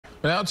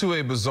Now to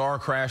a bizarre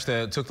crash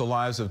that took the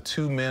lives of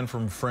two men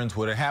from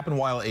Friendswood. It happened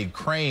while a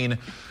crane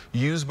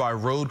used by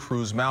road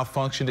crews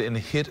malfunctioned and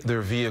hit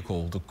their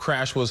vehicle. The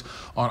crash was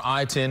on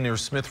I-10 near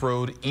Smith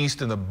Road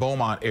East in the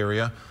Beaumont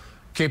area.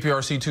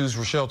 KPRC2's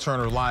Rochelle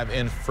Turner live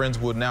in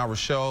Friendswood now.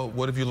 Rochelle,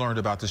 what have you learned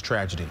about this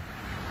tragedy?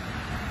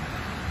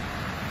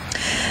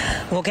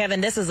 Well,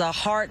 Kevin, this is a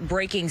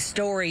heartbreaking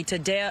story to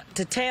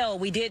tell.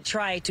 We did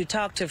try to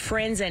talk to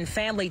friends and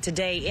family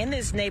today in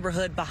this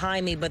neighborhood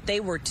behind me, but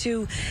they were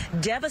too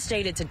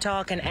devastated to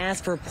talk and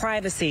ask for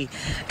privacy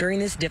during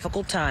this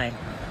difficult time.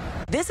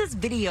 This is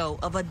video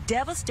of a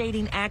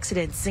devastating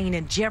accident seen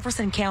in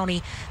Jefferson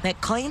County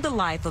that claimed the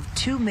life of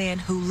two men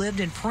who lived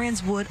in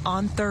Friendswood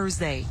on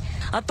Thursday.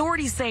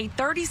 Authorities say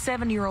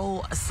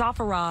 37-year-old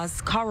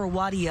Safaraz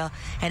Karawadia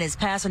and his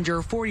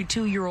passenger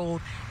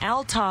 42-year-old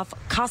Altaf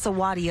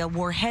Kasawadia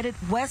were headed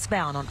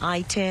westbound on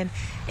I-10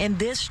 in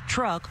this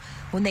truck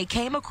when they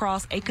came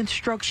across a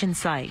construction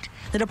site.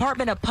 The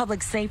Department of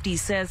Public Safety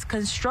says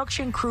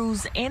construction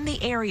crews in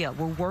the area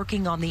were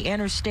working on the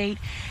interstate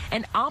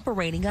and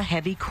operating a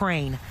heavy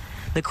crane.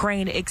 The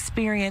crane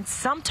experienced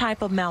some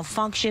type of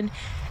malfunction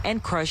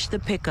and crushed the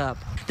pickup.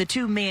 The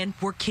two men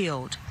were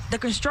killed. The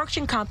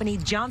construction company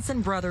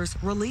Johnson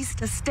Brothers released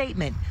a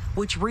statement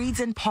which reads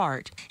in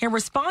part, in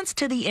response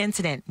to the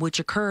incident which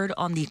occurred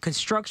on the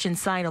construction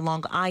site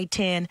along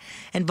I-10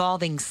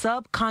 involving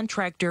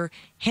subcontractor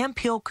Hemp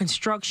Hill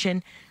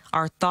Construction,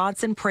 our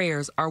thoughts and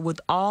prayers are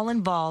with all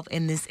involved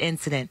in this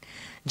incident.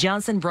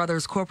 Johnson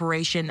Brothers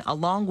Corporation,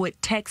 along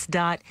with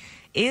TxDOT,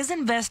 is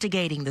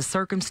investigating the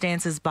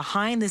circumstances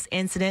behind this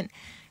incident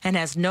and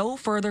has no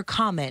further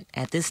comment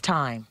at this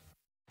time.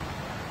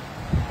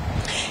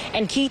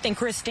 And Keith and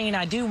Christine,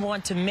 I do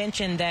want to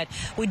mention that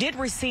we did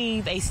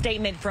receive a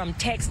statement from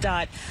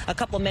TxDOT a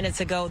couple of minutes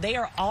ago. They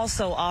are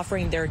also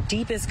offering their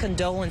deepest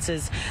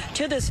condolences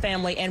to this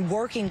family and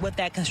working with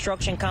that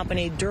construction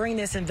company during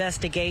this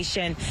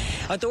investigation.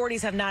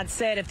 Authorities have not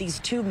said if these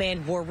two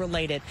men were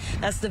related.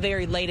 That's the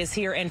very latest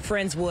here in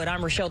Friendswood.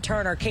 I'm Rochelle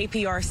Turner,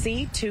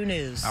 KPRC 2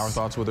 News. Our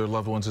thoughts with their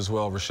loved ones as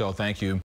well. Rochelle, thank you.